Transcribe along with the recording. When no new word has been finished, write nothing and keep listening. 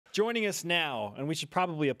Joining us now, and we should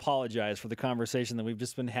probably apologize for the conversation that we've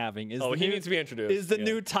just been having. He needs to be introduced. Is the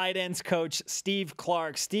new tight ends coach, Steve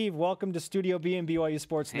Clark. Steve, welcome to Studio B and BYU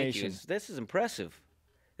Sports Nation. This is impressive.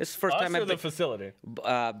 This is the first time I've been the facility.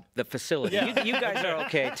 The facility. Yeah. You guys are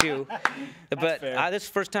okay too, but this is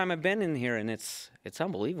the first time I've been in here, and it's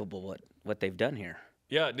unbelievable what they've done here.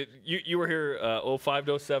 Yeah, you were here 05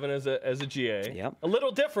 to 07 as a GA. Yep. A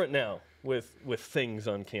little different now with things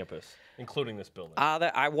on campus, including this building.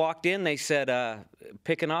 I walked in. They said,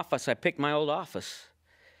 pick an office. I picked my old office.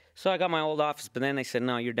 So I got my old office, but then they said,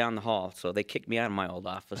 no, you're down the hall. So they kicked me out of my old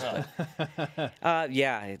office. But,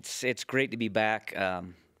 yeah, it's great to be back.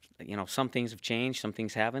 Some things have changed, some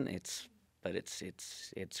things haven't. But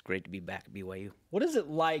it's great to be back at BYU. What is it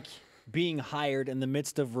like being hired in the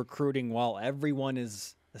midst of recruiting while everyone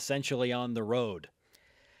is essentially on the road?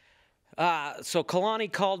 So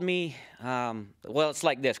Kalani called me. Well, it's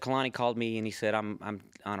like this. Kalani called me and he said, I'm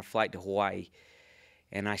on a flight to Hawaii.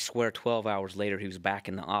 And I swear 12 hours later, he was back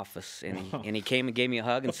in the office. And he came and gave me a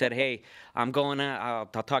hug and said, hey, I'm going out.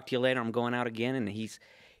 I'll talk to you later. I'm going out again. And he's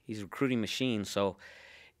a recruiting machine. So,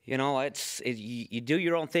 you do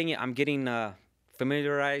your own thing. I'm getting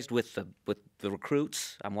familiarized with the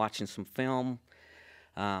recruits. I'm watching some film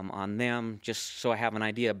on them just so I have an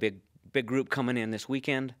idea. A big group coming in this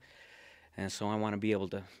weekend. And so I want to be able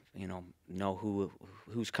to, know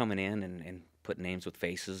who's coming in and put names with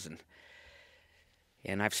faces.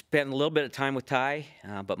 And I've spent a little bit of time with Ty,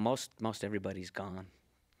 but most everybody's gone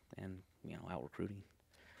and, out recruiting.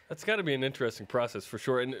 That's got to be an interesting process for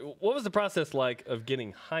sure. And what was the process like of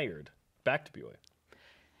getting hired back to BYU?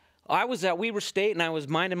 I was at Weber State, and I was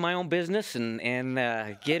minding my own business and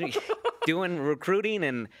doing recruiting.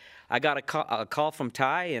 And I got a call from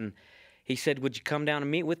Ty, and he said, would you come down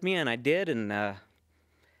and meet with me? And I did. And, a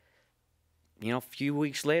few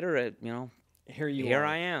weeks later, here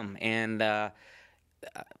I am. And, I'm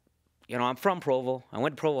from Provo. I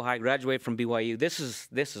went to Provo High, graduated from BYU. This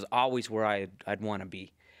is always where I'd want to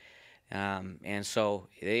be. And so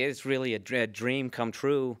it's really a dream come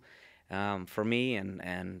true for me,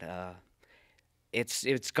 and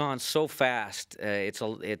it's gone so fast.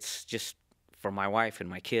 It's just for my wife and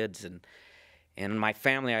my kids and my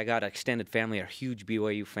family. I got an extended family, are huge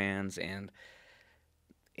BYU fans, and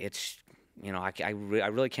it's I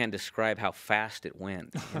really can't describe how fast it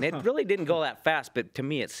went. And it really didn't go that fast, but to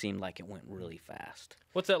me it seemed like it went really fast.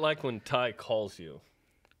 What's that like when Ty calls you?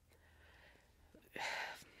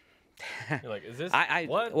 You're like, is this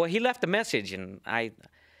what? Well, he left a message, and I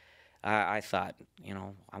thought,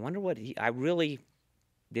 I wonder what I really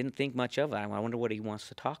didn't think much of it. I wonder what he wants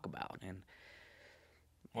to talk about. And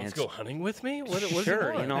wants to go hunting with me? What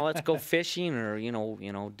sure, let's go fishing, or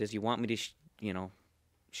does he want me to,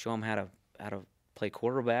 show him how to play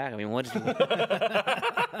quarterback? I mean, what does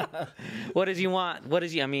he want? What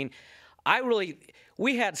does he want?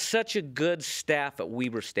 We had such a good staff at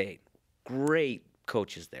Weber State, great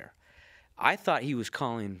coaches there. I thought he was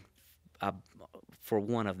calling for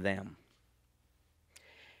one of them.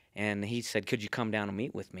 And he said, could you come down and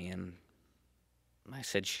meet with me? And I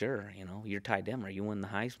said, sure. You're Ty Demmer. You won the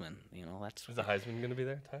Heisman. Is the Heisman going to be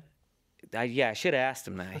there, Ty? I should have asked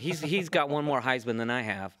him that. He's got one more Heisman than I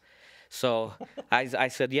have. So I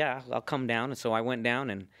said, yeah, I'll come down. And so I went down,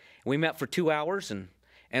 and we met for 2 hours,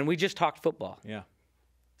 and we just talked football. Yeah.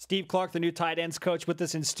 Steve Clark, the new tight ends coach, with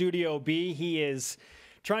us in Studio B. He is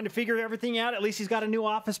trying to figure everything out. At least he's got a new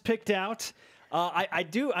office picked out.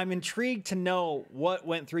 I'm intrigued to know what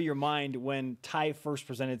went through your mind when Ty first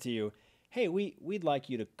presented to you, hey, we'd like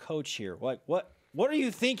you to coach here. What are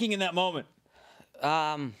you thinking in that moment?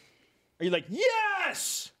 Are you like,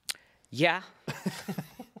 yes? Yeah.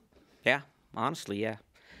 Yeah, honestly, yeah.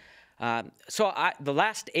 So the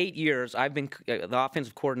last 8 years, I've been the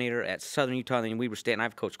offensive coordinator at Southern Utah and Weber State, and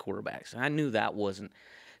I've coached quarterbacks. And I knew that wasn't.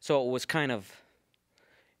 So it was kind of,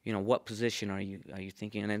 what position are you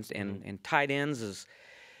thinking? And tight ends is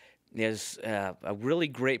a really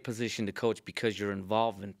great position to coach because you're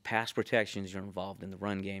involved in pass protections, you're involved in the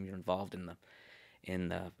run game, you're involved in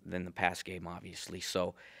the pass game, obviously.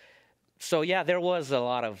 So yeah, there was a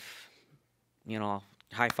lot of,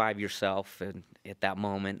 high five yourself at that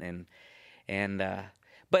moment,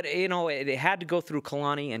 but it had to go through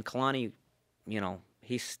Kalani, and Kalani,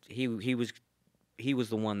 he was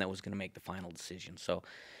the one that was going to make the final decision. So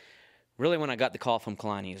really, when I got the call from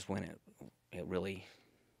Kalani is when it really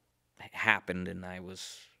happened, and I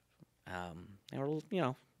was,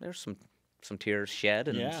 there's some tears shed,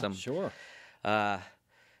 and yeah, sure.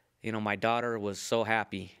 My daughter was so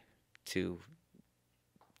happy to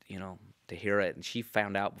hear it, and she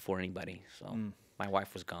found out before anybody. So my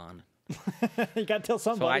wife was gone. You got to tell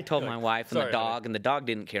somebody. So I told my wife and "Sorry, the dog, and the dog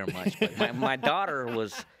didn't care much. But my daughter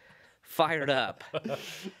was fired up.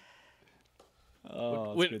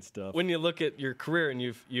 Oh, that's good stuff. When you look at your career and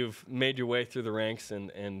you've made your way through the ranks,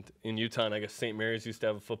 and in Utah, and I guess St. Mary's used to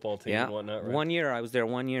have a football team Yeah, and whatnot, right? 1 year. I was there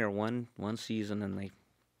 1 year, one season, and they.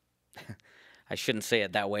 I shouldn't say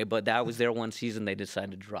it that way, but I was there one season. They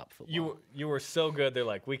decided to drop football. You were so good. They're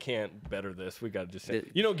like, we can't better this. We got to just say.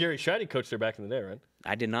 Gary Scheide coached there back in the day, right?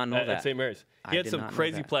 I did not know that. At St. Mary's. He had did some not know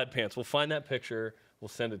crazy that. plaid pants. We'll find that picture. We'll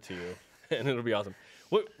send it to you, and it'll be awesome.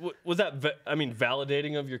 What was that?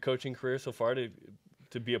 Validating of your coaching career so far to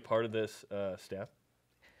be a part of this staff?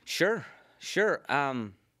 Sure.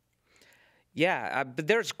 But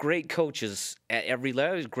there's great coaches at every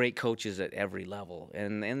level. There's great coaches at every level,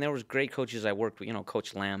 and there was great coaches I worked with.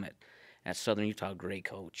 Coach Lamb at Southern Utah, great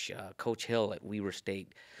coach. Coach Hill at Weber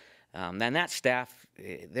State. And that staff,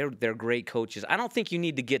 they're great coaches. I don't think you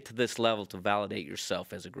need to get to this level to validate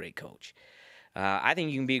yourself as a great coach. I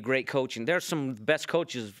think you can be a great coach, and there's some of the best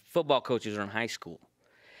coaches, football coaches, are in high school.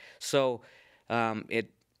 So it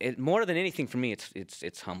more than anything for me,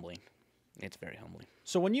 it's humbling. It's very humbling.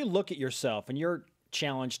 So when you look at yourself and you're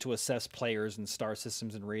challenged to assess players and star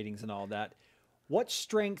systems and ratings and all that, what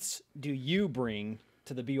strengths do you bring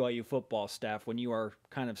to the BYU football staff when you are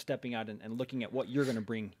kind of stepping out and looking at what you're going to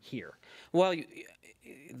bring here? Well,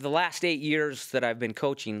 the last 8 years that I've been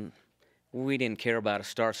coaching, we didn't care about a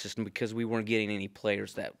star system because we weren't getting any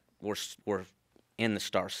players that were in the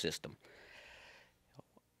star system.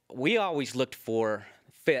 We always looked for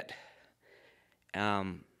fit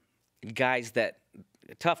guys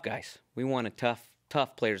tough guys. We wanted tough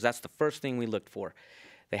players. That's the first thing we looked for.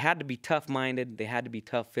 They had to be tough-minded, they had to be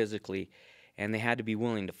tough physically, and they had to be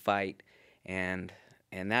willing to fight. And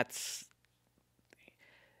that's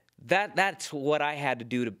what I had to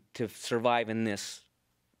do to survive in this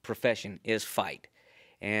profession, is fight.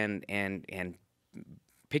 And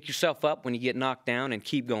pick yourself up when you get knocked down and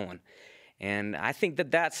keep going. And I think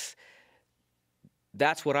that's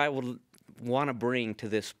what I would want to bring to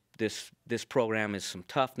this program, is some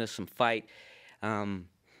toughness, some fight, and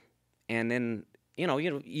then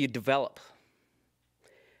you develop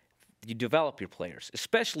your players,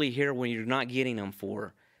 especially here when you're not getting them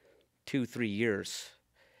for 2-3 years.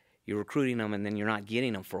 You're recruiting them, and then you're not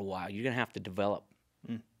getting them for a while. You're gonna have to develop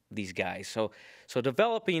these guys. So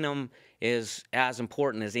developing them is as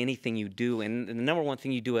important as anything you do, and the number one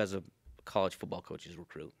thing you do as a college football coach is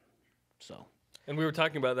recruit. So. And we were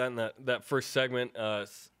talking about that in that first segment.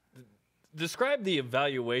 Describe the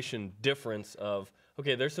evaluation difference of,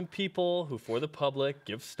 okay, there's some people who, for the public,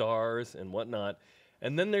 give stars and whatnot,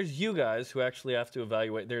 and then there's you guys who actually have to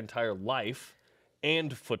evaluate their entire life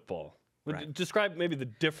and football. Right. Describe maybe the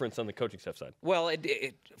difference on the coaching staff side. Well,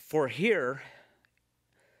 for here,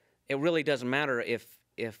 it really doesn't matter if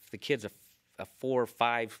the kid's a 4,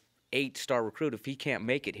 5, 8-star recruit. If he can't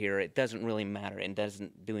make it here, it doesn't really matter, and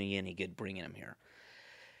doesn't do any good bringing him here.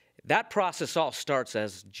 That process all starts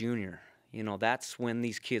as junior. That's when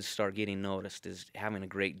these kids start getting noticed, is having a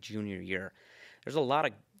great junior year. There's a lot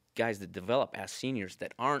of guys that develop as seniors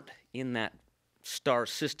that aren't in that star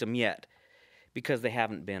system yet because they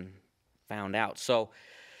haven't been found out. So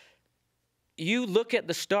you look at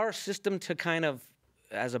the star system to kind of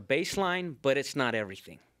as a baseline, but it's not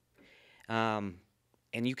everything. And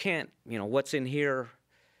you can't, what's in here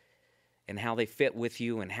and how they fit with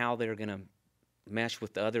you and how they're going to mesh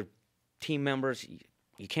with the other team members,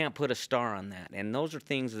 you can't put a star on that. And those are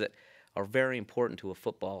things that are very important to a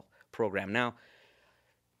football program. Now,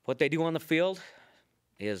 what they do on the field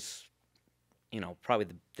is, probably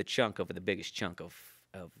the biggest chunk of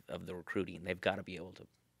the recruiting. They've got to be able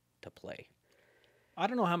to play. I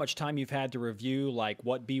don't know how much time you've had to review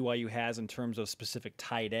what BYU has in terms of specific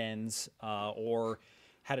tight ends, or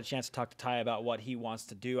had a chance to talk to Ty about what he wants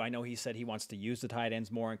to do. I know he said he wants to use the tight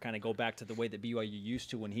ends more and kind of go back to the way that BYU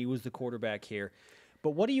used to when he was the quarterback here.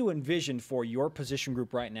 But what do you envision for your position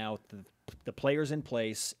group right now, the players in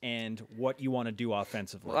place, and what you want to do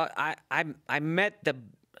offensively? Well, I met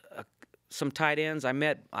some tight ends.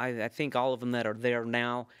 I think all of them that are there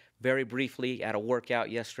now very briefly at a workout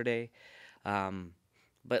yesterday.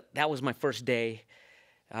 But that was my first day.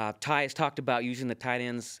 Ty has talked about using the tight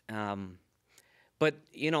ends. But,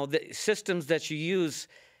 the systems that you use,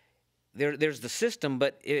 there's the system,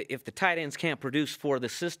 but if the tight ends can't produce for the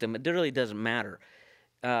system, it really doesn't matter.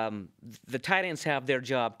 The tight ends have their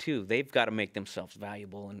job, too. They've got to make themselves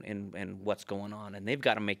valuable in what's going on, and they've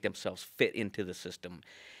got to make themselves fit into the system.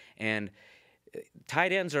 And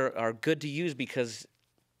tight ends are good to use because,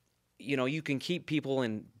 you can keep people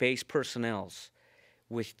in base personnels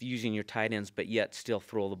with using your tight ends, but yet still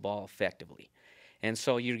throw the ball effectively. And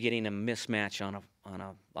so you're getting a mismatch on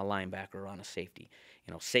a linebacker or on a safety.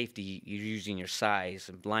 You know, safety, you're using your size,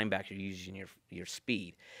 and linebacker, you're using your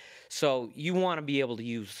speed. So you want to be able to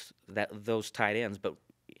use those tight ends. But,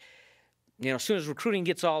 you know, as soon as recruiting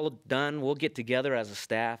gets all done, we'll get together as a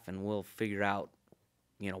staff and we'll figure out,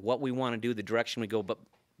 you know, what we want to do, the direction we go.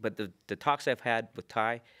 But the talks I've had with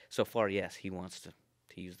Ty so far, yes, he wants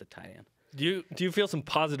to use the tight end. Do you feel some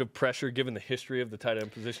positive pressure given the history of the tight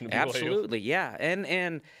end position at BYU? Absolutely, yeah.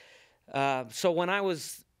 And so when I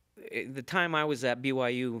was the time I was at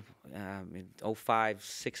BYU in 05,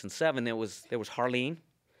 6, and 7, there was Harleen.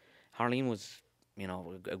 Harleen was, you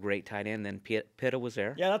know, a great tight end. Then Pitta was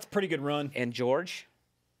there. Yeah, that's a pretty good run. And George.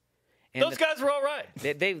 And those guys were all right.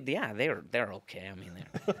 They're okay. I mean,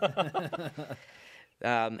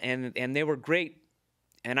 and they were great.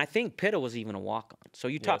 And I think Pitta was even a walk-on. So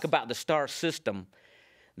you talk about the star system.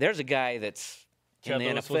 There's a guy that's Chad in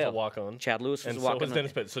the Lewis NFL. was a walk-on. Chad Lewis was and a walk-on. so was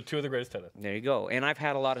Dennis Pitt. So two of the greatest tight ends. There you go. And I've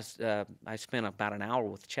had a lot of. I spent about an hour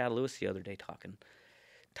with Chad Lewis the other day talking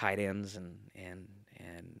tight ends and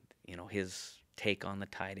you know his take on the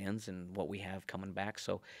tight ends and what we have coming back.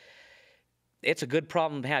 So it's a good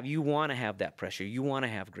problem to have. You want to have that pressure. You want to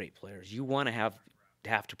have great players. You want to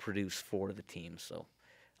have to produce for the team. So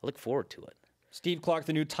I look forward to it. Steve Clark,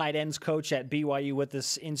 the new tight ends coach at BYU, with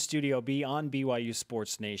us in Studio B on BYU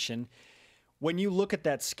Sports Nation. When you look at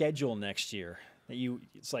that schedule next year,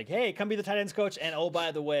 it's like, hey, come be the tight ends coach, and oh,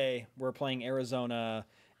 by the way, we're playing Arizona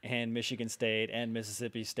and Michigan State and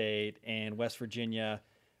Mississippi State and West Virginia.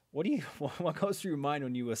 What goes through your mind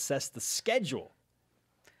when you assess the schedule?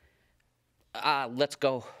 Let's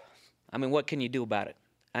go. I mean, what can you do about it?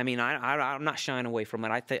 I mean, I'm not shying away from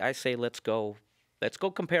it. I say let's go. Let's go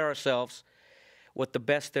compare ourselves with the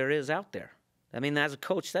best there is out there. I mean, as a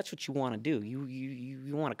coach, that's what you want to do.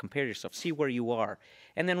 You want to compare yourself, see where you are,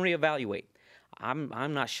 and then reevaluate.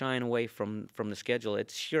 I'm not shying away from the schedule.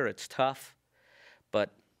 It's tough, but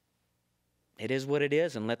it is what it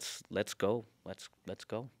is, and let's go. Let's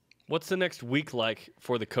go. What's the next week like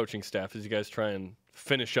for the coaching staff as you guys try and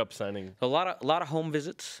finish up signing? A lot of home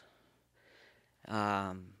visits,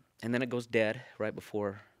 and then it goes dead right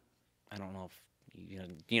before. I don't know if.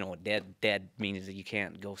 You know what dead means that you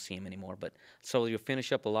can't go see him anymore. But so you'll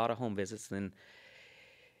finish up a lot of home visits, then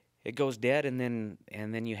it goes dead, and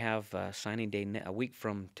then you have signing day a week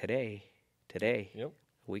from today. Yep.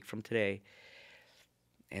 A week from today,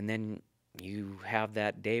 and then you have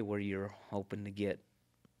that day where you're hoping to get,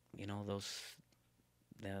 you know, those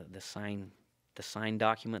the signed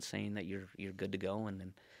document saying that you're good to go,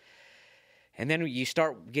 and then you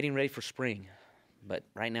start getting ready for spring. But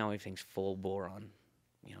right now, everything's full bore on,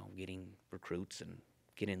 you know, getting recruits and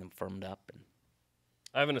getting them firmed up. And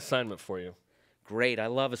I have an assignment for you. Great. I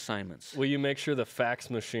love assignments. Will you make sure the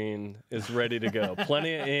fax machine is ready to go?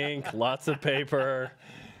 Plenty of ink, lots of paper.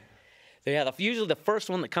 Yeah, usually the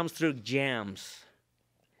first one that comes through jams.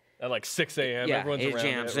 At like 6 a.m., Yeah, everyone's it around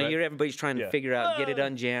jams. it, So right? everybody's trying to figure out, get it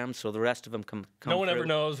unjammed, so the rest of them come No one through. ever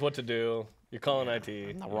knows what to do. You're calling IT.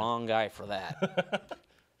 I'm the wrong guy for that.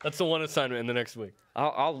 That's the one assignment in the next week.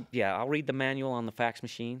 I'll read the manual on the fax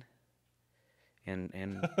machine, and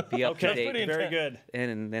be up to That's date. pretty Very intense. good.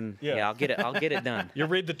 And then Yeah. I'll get it done. You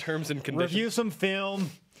read the terms and conditions. Review some film.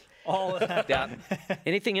 All of that. Yeah.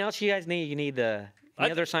 Anything else you guys need? You need any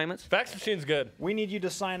other assignments? Fax machine's good. We need you to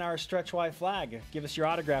sign our stretch Y flag. Give us your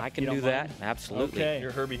autograph. I if can you do don't that. mind. Absolutely. Okay.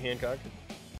 You're Herbie Hancock.